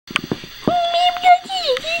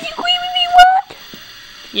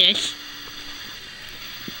Yes.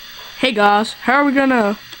 Hey guys, how are we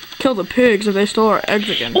gonna kill the pigs if they stole our eggs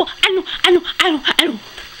again? Oh, I know.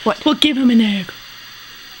 What? We'll give him an egg.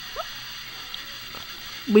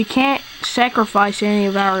 We can't sacrifice any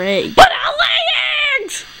of our eggs. But I'll lay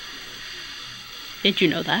eggs! Did you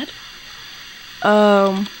know that?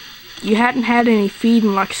 You hadn't had any feed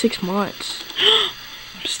in like 6 months.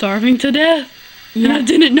 I'm starving to death. Yeah. And I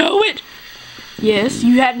didn't know it. Yes,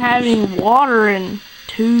 you hadn't had any water in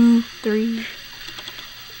 2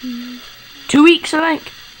 weeks, I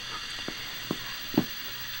think.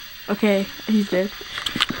 Okay, he's dead.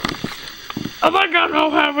 Oh my god, no,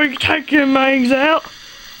 how are we taking my eggs out?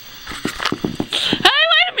 Hey,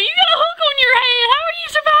 wait a minute, you got a hook on your head. How are you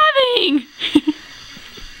surviving?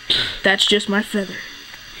 That's just my feather.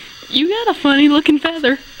 You got a funny looking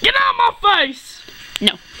feather. Get out of my face!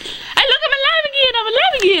 No. Hey, look, I'm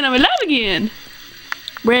alive again.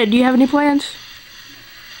 Red, do you have any plans?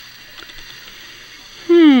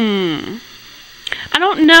 I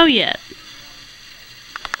don't know yet.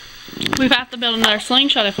 We have to build another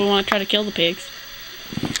slingshot if we want to try to kill the pigs.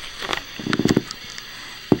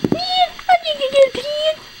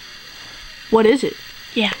 What is it?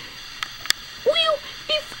 Yeah. Well,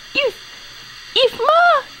 if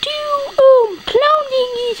my two clown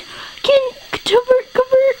thingies can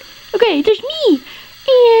convert, okay, there's me,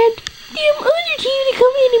 and them other two that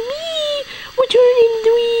come into me will turn into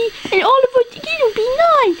 3, and all of us together will be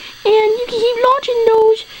 9, and you can keep launching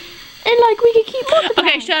those, and like we can keep multiplying.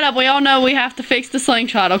 Okay, shut up. We all know we have to fix the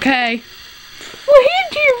slingshot, okay? Well, hear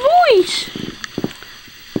to your voice.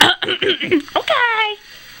 Okay.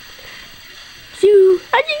 So,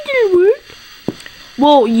 I think that'll work.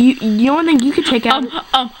 Well, the only thing you could take out. What?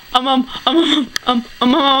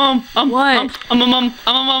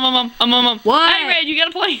 What? Hey, Red, you got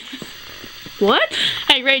a plan? What?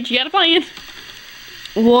 Hey, Red, you got a plan?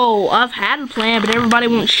 Whoa, I've had a plan, but everybody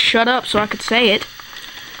won't shut up so I could say it.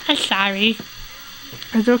 I'm sorry.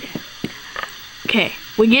 It's okay. Okay,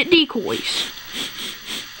 we get decoys.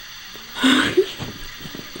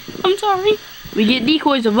 I'm sorry. We get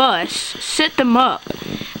decoys of us, set them up,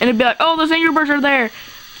 and it'd be like, oh, those angry birds are there,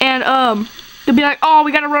 and they'll be like, oh,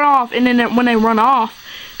 we gotta run off, and then when they run off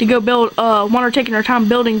to go build, when they're taking their time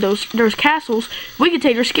building those castles, we can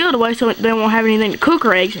take their skillet away so they won't have anything to cook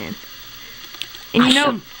our eggs in. And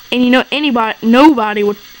nobody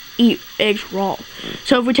would eat eggs raw.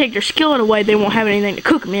 So if we take their skillet away, they won't have anything to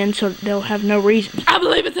cook them in, so they'll have no reason. I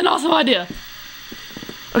believe it's an awesome idea.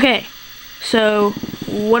 Okay, so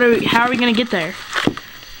how are we gonna get there?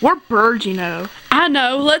 We're birds, you know. I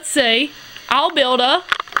know. Let's see. I'll build a.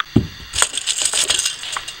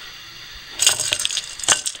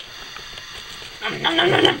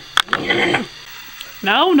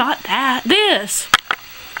 No, not that. This.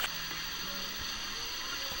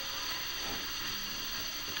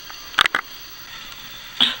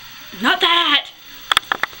 Not that.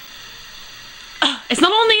 It's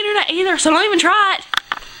not on the internet either, so don't even try it.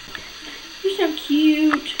 You're so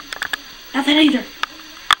cute. Not that either.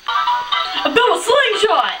 I built a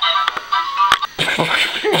slingshot. I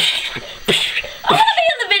want to be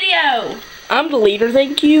in the video. I'm the leader,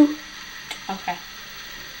 thank you. Okay.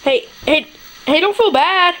 Hey, don't feel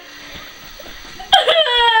bad. I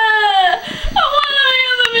want to be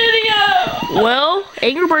in the video. Well,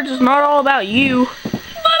 Angry Birds is not all about you. But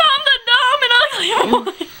I'm the dumb and ugly one.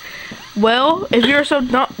 Well, if you're so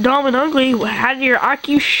dumb and ugly, how did your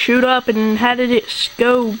IQ shoot up and how did it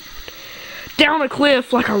go down a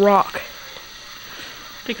cliff like a rock?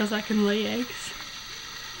 Because I can lay eggs.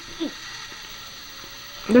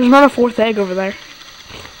 There's not a 4th egg over there.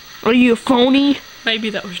 Are you a phony?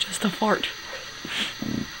 Maybe that was just a fart.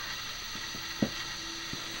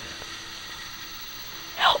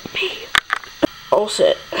 Help me. All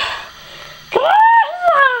set.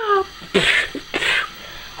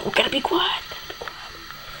 Oh, gotta be quiet.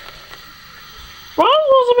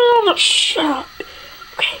 Shut up.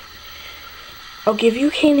 Okay. I'll give you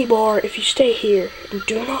a candy bar if you stay here and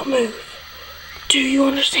do not move. Do you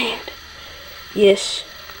understand? Yes.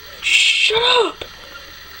 Shut up.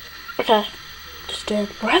 Okay. Just stand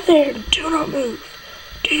right there and do not move.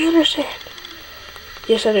 Do you understand?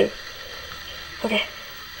 Yes, I do. Okay.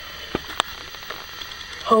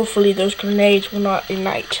 Hopefully those grenades will not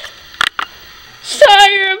ignite.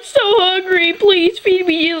 Sire, I'm so hungry. Please feed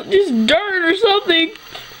me just dirt or something.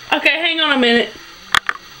 Okay, hang on a minute.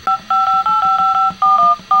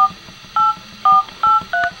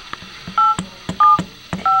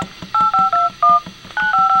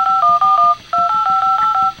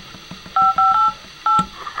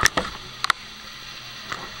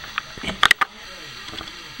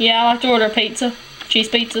 Yeah, I like to order pizza. Cheese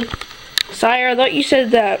pizza. Sire, I thought you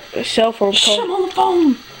said that cell phone Shh, call. I'm on the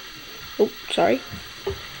phone. Oh, sorry.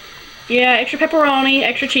 Yeah, extra pepperoni,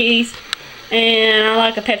 extra cheese, and I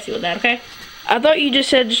like a Pepsi with that, okay? I thought you just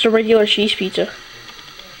said just a regular cheese pizza.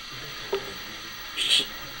 Shh.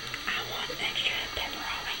 I want extra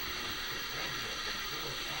pepperoni.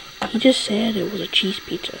 He just said it was a cheese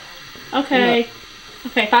pizza. Okay. No.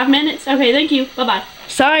 Okay, 5 minutes. Okay, thank you. Bye-bye.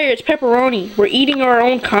 Sire, it's pepperoni. We're eating our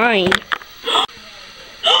own kind.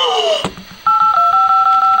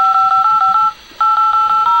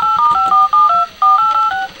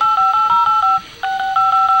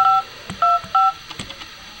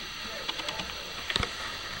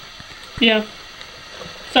 Yeah.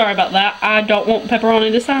 Sorry about that. I don't want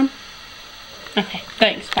pepperoni this time. Okay,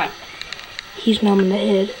 thanks. Bye. He's numbing the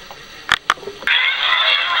head.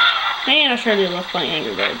 Man, I sure do love playing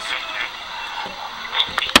Angry Birds.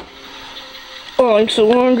 Oh, I'm so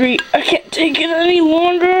hungry. I can't take it any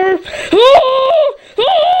longer. Oh!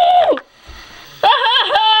 Oh!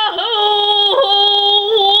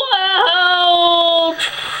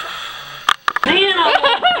 Man,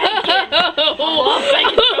 I love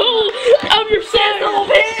bacon. I'm your sire. I'm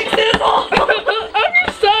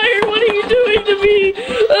your sire. What are you doing to me?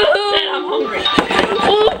 I'm hungry.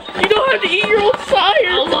 Well, you don't have to eat your own sire.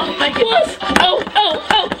 I love bacon. Plus, oh,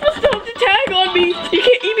 stop the tag on me. You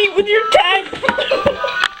can't eat me with your tag.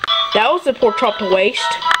 That was a pork chop to waste.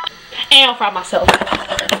 And I'll fry myself.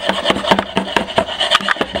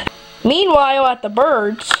 Meanwhile, at the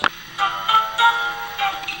birds.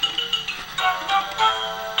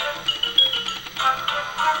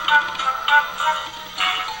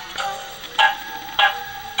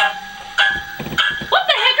 What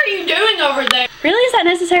the heck are you doing over there? Really? Is that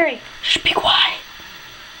necessary? Shh, be quiet.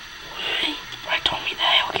 Red told me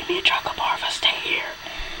that he'll give me a chocolate bar if I stay here.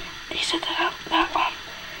 And he said that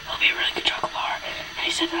it'll be a really good chocolate bar. And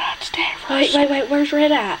he said that I'd stay here for Wait, where's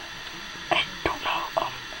Red at? I don't know.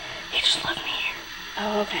 He just left me here.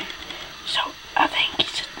 Oh, okay. So I think he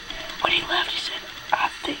said when he left, he said I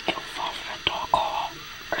think he'll fall for a dog call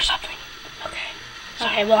or something. Okay. So,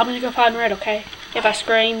 okay. Well, I'm gonna go find Red. Okay. If I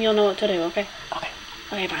scream, you'll know what to do. Okay. Okay.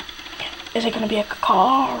 Okay. Bye. Is it gonna be a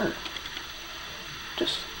call or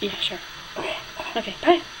just? Yeah. Sure. Okay. Okay.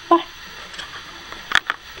 Bye. Bye.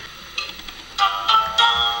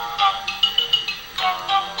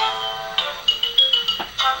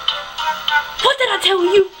 What did I tell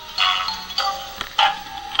you?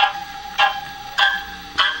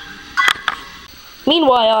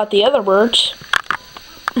 Meanwhile, at the other birds.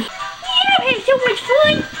 I'm having so much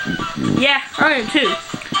fun. Yeah, I am too.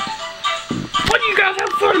 What do you guys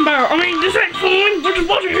have fun about? I mean, this ain't fun. We're just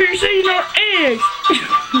watching who you see in our eggs.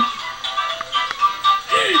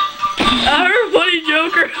 I heard a funny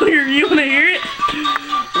joke earlier. You want to hear it?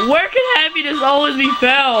 Where can happiness always be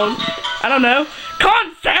found? I don't know.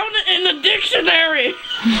 Confound it in the dictionary.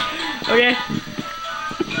 Okay.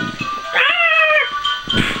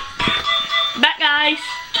 Back, guys.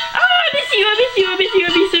 Oh, I miss you.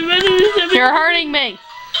 You're hurting me.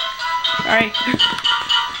 Alright.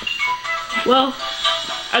 Well,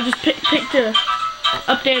 I just picked a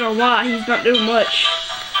update on why he's not doing much.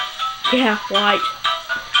 Yeah, right.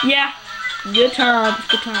 Yeah. Good times.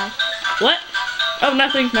 What? Oh,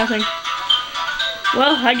 nothing.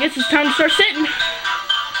 Well, I guess it's time to start sitting.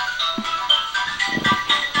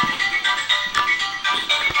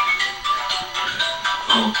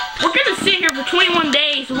 We're gonna sit here for 21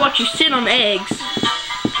 days and watch you sit on eggs.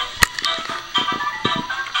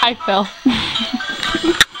 I fell.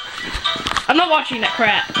 I'm not watching that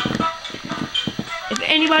crap. If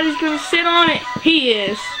anybody's gonna sit on it, he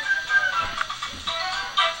is.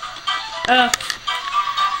 I'm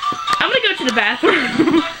gonna go to the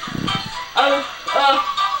bathroom.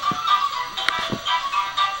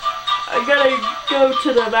 I gotta go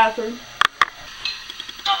to the bathroom.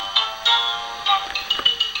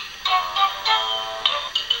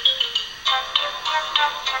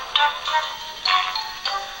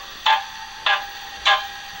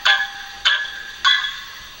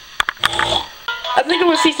 I think I'm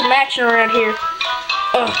gonna see some action around here. What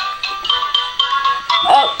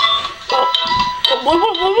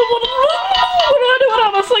do I do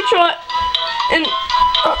without my slingshot? And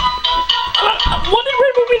what did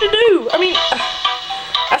Red want me to do? I mean,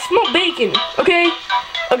 I smell bacon. Okay.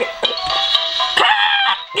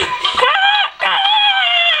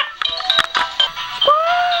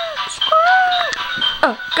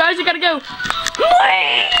 Guys, I gotta go.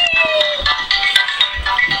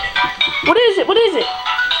 What is it?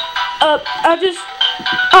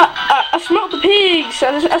 I smelled the pigs.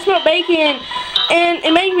 I smelled bacon, and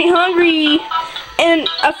it made me hungry. And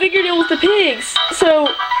I figured it was the pigs. So,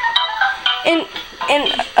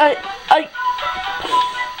 I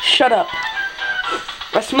shut up.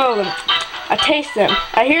 I smell them. I taste them.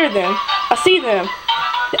 I hear them. I see them.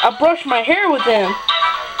 I brush my hair with them.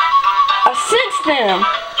 I sense them.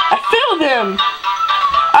 I feel them.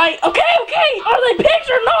 Okay. Are they pigs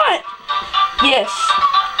or not? Yes.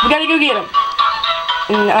 We gotta go get them.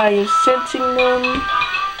 And I am sensing them.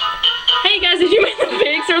 Hey guys, did you mean the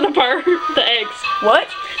pigs or the eggs? What?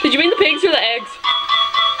 Did you mean the pigs or the eggs?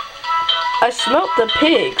 I smelt the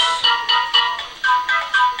pigs.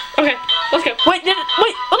 Okay, let's go. Wait, do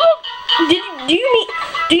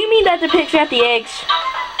you mean that the pigs got the eggs?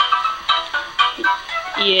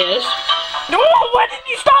 Yes. No, why didn't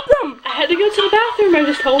you stop them? I had to go to the bathroom, I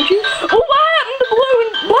just told you. Oh, what happened to blue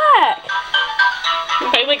and black?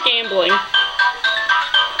 They went gambling.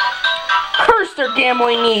 Curse their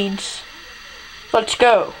gambling needs. Let's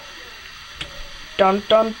go. Dun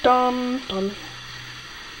dun dun dun.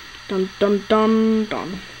 Dun dun dun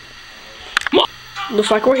dun.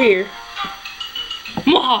 Looks like we're here.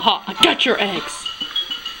 Mwahaha, I got your eggs.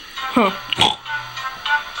 Huh.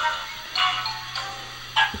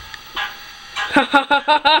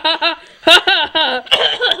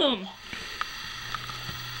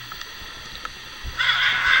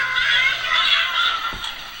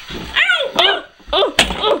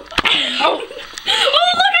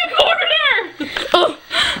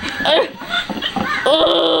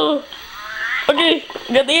 Okay,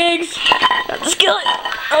 got the eggs. Got the skillet.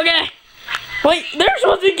 Okay. Wait, they're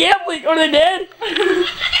supposed to be gambling. Are they dead?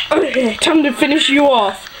 Okay, time to finish you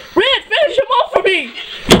off. Red, finish him off for me.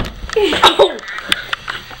 Oh.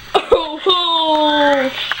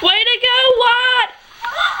 Way to go, Watt!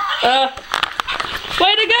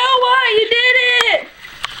 Way to go, Watt! You did it!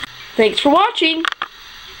 Thanks for watching.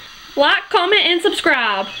 Like, comment, and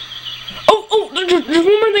subscribe. Oh, there's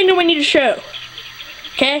one more thing that we need to show.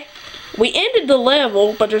 Okay? We ended the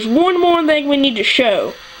level, but there's one more thing we need to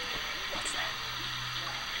show.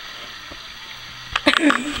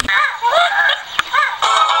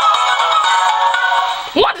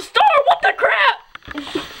 What the star? What the crap?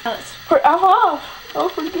 Oh,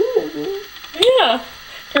 forgive me. Yeah,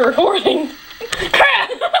 you're recording. Crap!